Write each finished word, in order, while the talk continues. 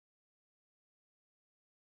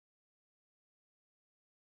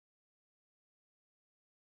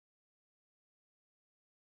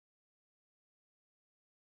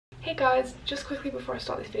Hey guys, just quickly before I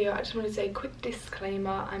start this video, I just want to say a quick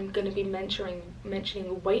disclaimer. I'm going to be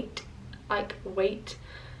mentioning weight, like weight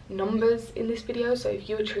numbers in this video, so if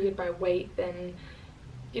you were triggered by weight, then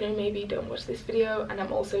maybe don't watch this video. And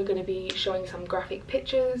I'm also going to be showing some graphic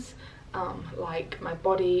pictures, like my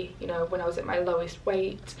body, when I was at my lowest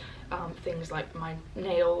weight, things like my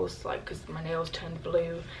nails, like because my nails turned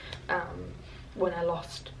blue when I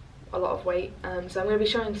lost a lot of weight. So I'm going to be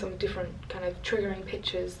showing some different kind of triggering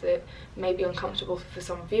pictures that may be uncomfortable for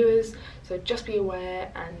some viewers, so just be aware.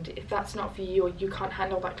 And if that's not for you, or you can't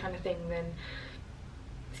handle that kind of thing, then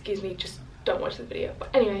excuse me, just don't watch the video.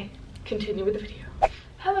 But anyway, continue with the video.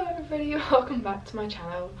 Hello everybody, welcome back to my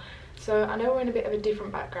channel. So I know we're in a bit of a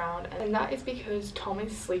different background, and that is because Tom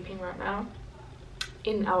is sleeping right now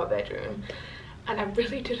in our bedroom, and I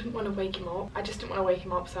really didn't want to wake him up. I just didn't want to wake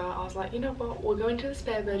him up, so I was like, you know what, we'll go into the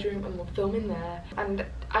spare bedroom and we'll film in there. And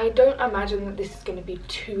I don't imagine that this is going to be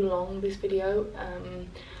too long, this video,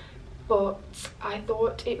 but I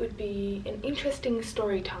thought it would be an interesting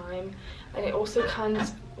story time, and it also kind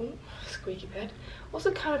of, ooh, squeaky bed,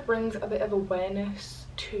 also kind of brings a bit of awareness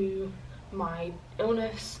to my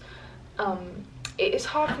illness. It is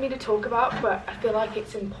hard for me to talk about, but I feel like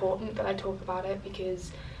it's important that I talk about it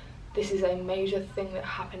because this is a major thing that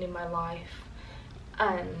happened in my life,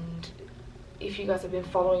 and if you guys have been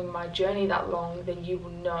following my journey that long, then you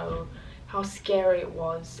will know how scary it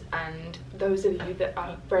was. And those of you that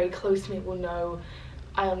are very close to me will know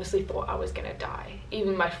I honestly thought I was gonna die.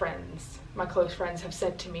 Even my friends, my close friends, have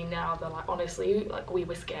said to me now, they're like, honestly, like, we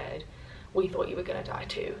were scared, we thought you were gonna die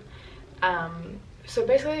too. So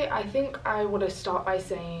basically, I think I want to start by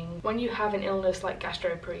saying, when you have an illness like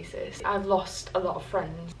gastroparesis, I've lost a lot of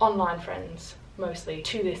friends, online friends mostly,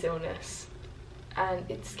 to this illness. And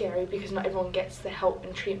it's scary because not everyone gets the help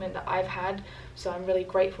and treatment that I've had, so I'm really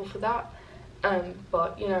grateful for that.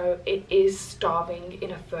 But it is starving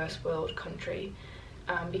in a first world country,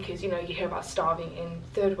 because you hear about starving in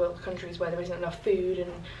third world countries where there isn't enough food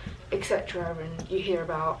and etc. And you hear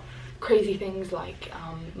about crazy things like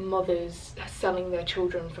mothers selling their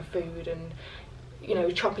children for food,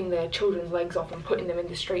 and chopping their children's legs off and putting them in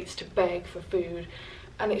the streets to beg for food,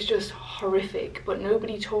 and it's just horrific. But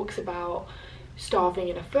nobody talks about starving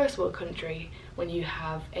in a first world country when you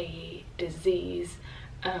have a disease.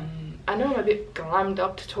 I know I'm a bit glammed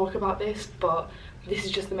up to talk about this, but this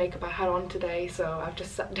is just the makeup I had on today, so I've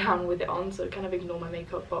just sat down with it on, so kind of ignore my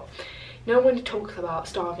makeup. But no one talks about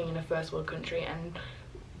starving in a first world country and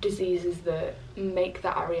diseases that make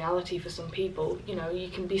that a reality for some people. You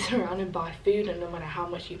can be surrounded by food, and no matter how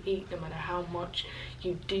much you eat, no matter how much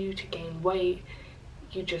you do to gain weight,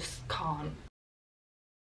 you just can't.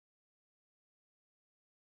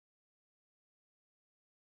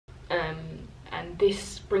 And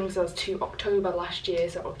this brings us to October last year.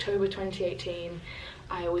 So October 2018,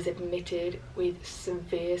 I was admitted with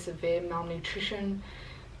severe malnutrition.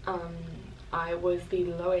 I was the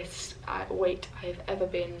lowest weight I've ever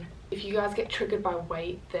been. If you guys get triggered by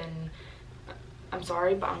weight, then I'm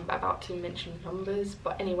sorry, but I'm about to mention numbers.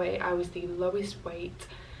 But anyway, I was the lowest weight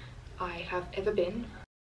I have ever been.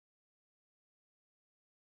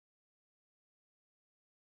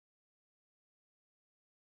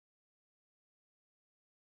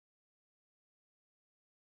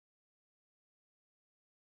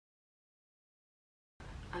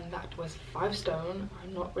 And that was 5 stone.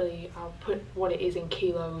 I'll put what it is in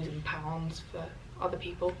kilos and pounds for other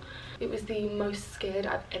people. It was the most scared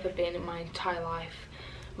I've ever been in my entire life.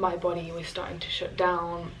 My body was starting to shut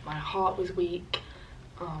down, my heart was weak,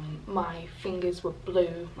 my fingers were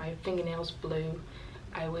blue, my fingernails blue.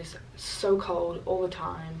 I was so cold all the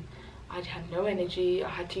time. I had no energy. I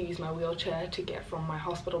had to use my wheelchair to get from my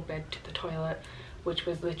hospital bed to the toilet, which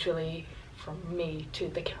was literally from me to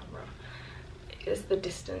the camera. It's the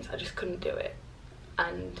distance, I just couldn't do it,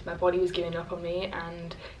 and my body was giving up on me.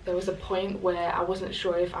 And there was a point where I wasn't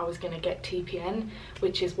sure if I was going to get TPN,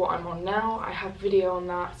 which is what I'm on now. I have video on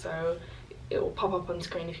that, so it will pop up on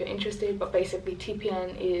screen if you're interested. But basically,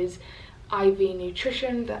 TPN is IV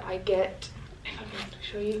nutrition that I get, if I'm going to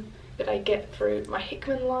show you, that I get through my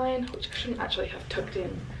Hickman line, which I shouldn't actually have tucked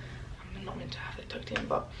in. I'm not meant to have it tucked in,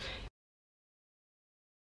 but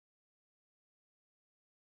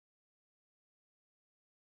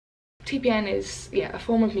TPN is, yeah, a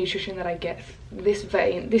form of nutrition that I get. This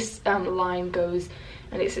line goes,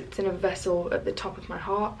 and it sits in a vessel at the top of my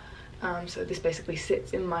heart. So this basically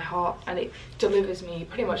sits in my heart, and it delivers me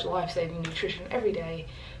pretty much life-saving nutrition every day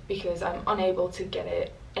because I'm unable to get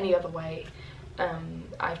it any other way.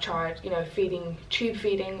 I've tried, tube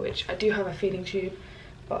feeding, which I do have a feeding tube,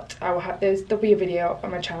 but I will have, there'll be a video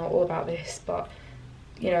on my channel all about this. But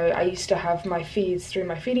you know, I used to have my feeds through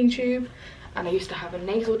my feeding tube, and I used to have a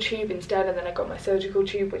nasal tube instead, and then I got my surgical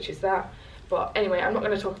tube, which is that. But anyway, I'm not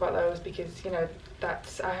going to talk about those because, you know,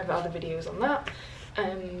 I have other videos on that.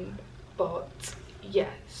 But yeah,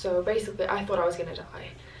 so basically I thought I was going to die.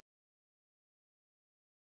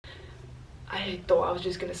 I thought I was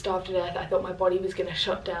just going to starve to death. I thought my body was going to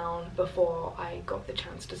shut down before I got the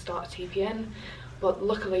chance to start TPN. But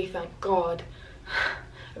luckily, thank God.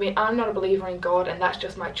 I mean, I'm not a believer in God, and that's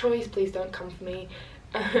just my choice. Please don't come for me.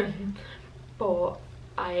 But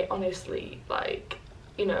I honestly, like,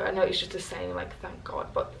 you know, I know it's just a saying, like, thank God,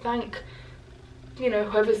 but thank, you know,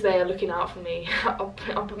 whoever's there looking out for me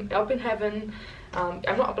up in heaven.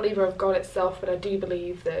 I'm not a believer of God itself, but I do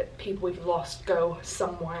believe that people we've lost go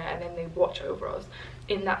somewhere and then they watch over us.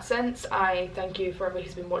 In that sense, I thank you for everybody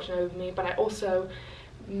who's been watching over me, but I also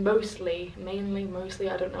mostly,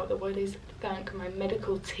 I don't know what the word is, thank my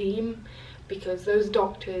medical team, because those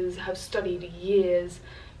doctors have studied years.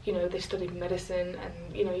 You know, they studied medicine,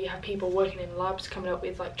 and, you know, you have people working in labs coming up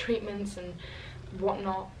with, like, treatments and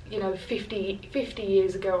whatnot. You know, 50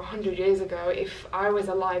 years ago, 100 years ago, if I was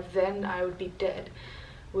alive then, I would be dead,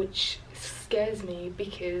 which scares me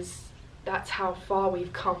because that's how far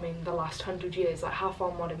we've come in the last 100 years, like how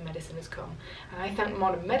far modern medicine has come. And I thank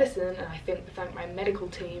modern medicine, and I thank my medical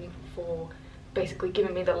team for basically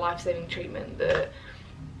giving me the life-saving treatment that,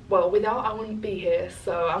 well, without I wouldn't be here,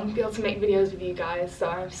 so I wouldn't be able to make videos with you guys, so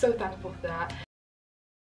I'm so thankful for that.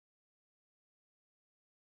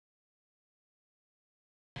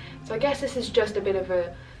 So I guess this is just a bit of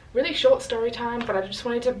a really short story time, but I just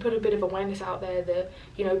wanted to put a bit of awareness out there that,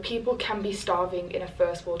 you know, people can be starving in a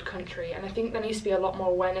first world country, and I think there needs to be a lot more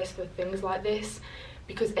awareness for things like this,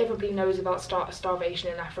 because everybody knows about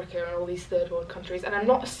starvation in Africa and all these third world countries. And I'm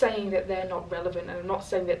not saying that they're not relevant, and I'm not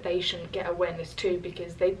saying that they shouldn't get awareness too,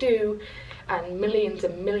 because they do, and millions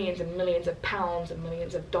and millions and millions of pounds and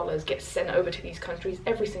millions of dollars get sent over to these countries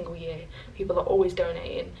every single year. People are always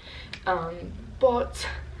donating, but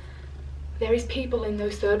there is people in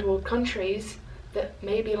those third world countries that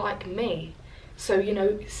may be like me. So, you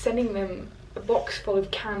know, sending them a box full of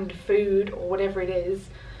canned food or whatever it is,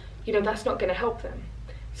 you know, that's not going to help them.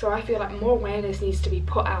 So I feel like more awareness needs to be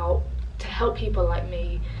put out to help people like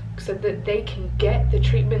me, so that they can get the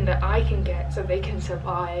treatment that I can get, so they can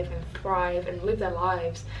survive and thrive and live their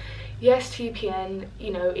lives. Yes, TPN,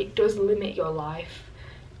 you know, it does limit your life.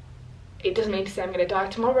 It doesn't mean to say I'm going to die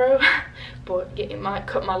tomorrow, but it might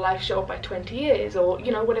cut my life short by 20 years or,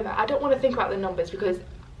 you know, whatever. I don't want to think about the numbers, because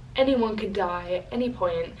anyone could die at any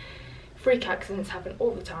point. Freak accidents happen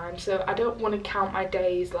all the time, so I don't want to count my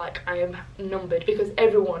days like I am numbered, because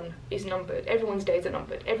everyone is numbered. Everyone's days are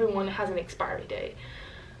numbered. Everyone has an expiry date.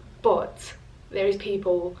 But there is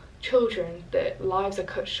people, children, that lives are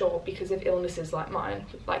cut short because of illnesses like mine,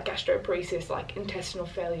 like gastroparesis, like intestinal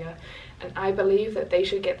failure, and I believe that they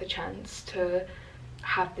should get the chance to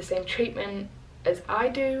have the same treatment as I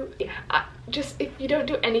do. Yeah, just, if you don't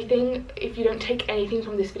do anything, if you don't take anything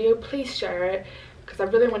from this video, please share it, because I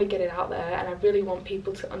really want to get it out there, and I really want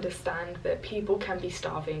people to understand that people can be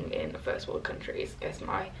starving in first world countries, is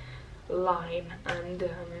my line. And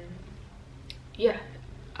yeah,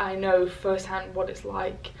 I know firsthand what it's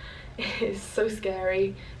like. It's so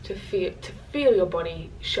scary to feel your body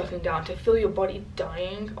shutting down, to feel your body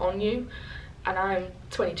dying on you. And I'm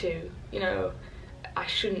 22, you know, I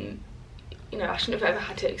shouldn't have ever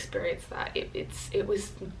had to experience that. It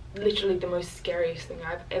was literally the most scariest thing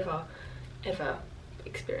I've ever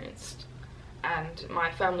experienced, and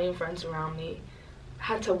my family and friends around me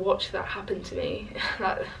had to watch that happen to me.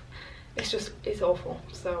 It's awful.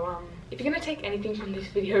 So if you're gonna take anything from this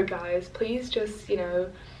video, guys, please just, you know,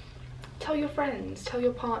 tell your friends, tell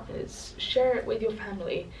your partners, share it with your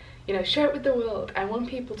family, you know, share it with the world. I want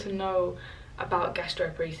people to know about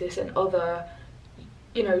gastroparesis and other,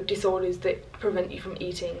 you know, disorders that prevent you from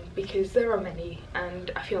eating, because there are many,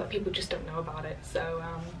 and I feel like people just don't know about it. So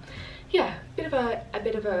yeah, a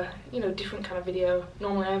bit of a you know, different kind of video.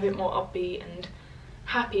 Normally I'm a bit more upbeat and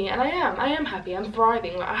happy, and I am happy, I'm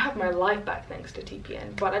thriving, like, I have my life back thanks to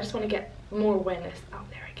TPN, but I just want to get more awareness out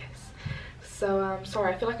there, I guess. So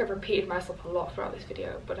sorry, I feel like I've repeated myself a lot throughout this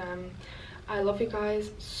video, but I love you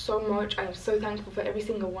guys so much. I am so thankful for every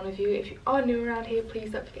single one of you. If you are new around here,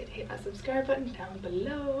 please don't forget to hit that subscribe button down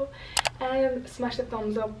below, and smash the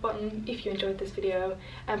thumbs up button if you enjoyed this video,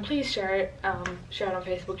 and please share it. Share it on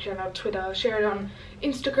Facebook, share it on Twitter, share it on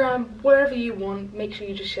Instagram, wherever you want. Make sure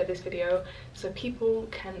you just share this video so people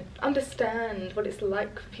can understand what it's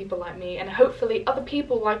like for people like me, and hopefully other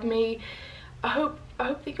people like me I hope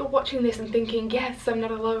that you're watching this and thinking, yes, I'm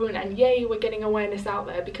not alone, and yay, we're getting awareness out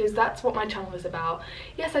there, because that's what my channel is about.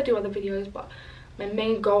 Yes, I do other videos, but my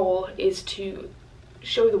main goal is to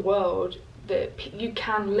show the world that you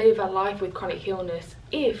can live a life with chronic illness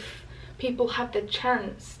if people have the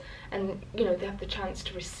chance, and you know, they have the chance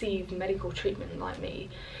to receive medical treatment like me.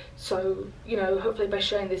 So, you know, hopefully by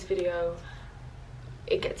sharing this video,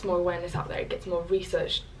 it gets more awareness out there, it gets more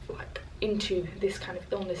research like into this kind of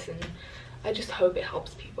illness, and I just hope it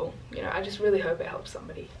helps people. You know, I just really hope it helps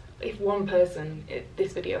somebody. If one person,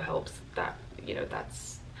 this video helps, that, you know,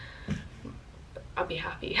 that's, I'll be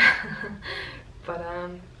happy. But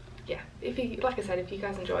yeah, if you, like I said, if you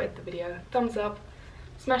guys enjoyed the video, thumbs up,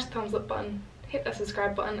 smash the thumbs up button, hit that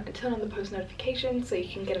subscribe button, and turn on the post notifications so you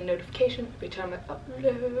can get a notification every time I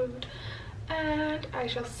upload. And I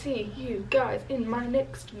shall see you guys in my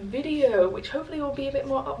next video, which hopefully will be a bit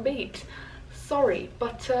more upbeat. Sorry,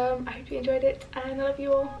 but I hope you enjoyed it, and I love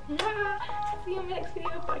you all. Mwah! See you in my next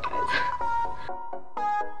video. Bye,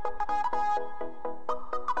 guys.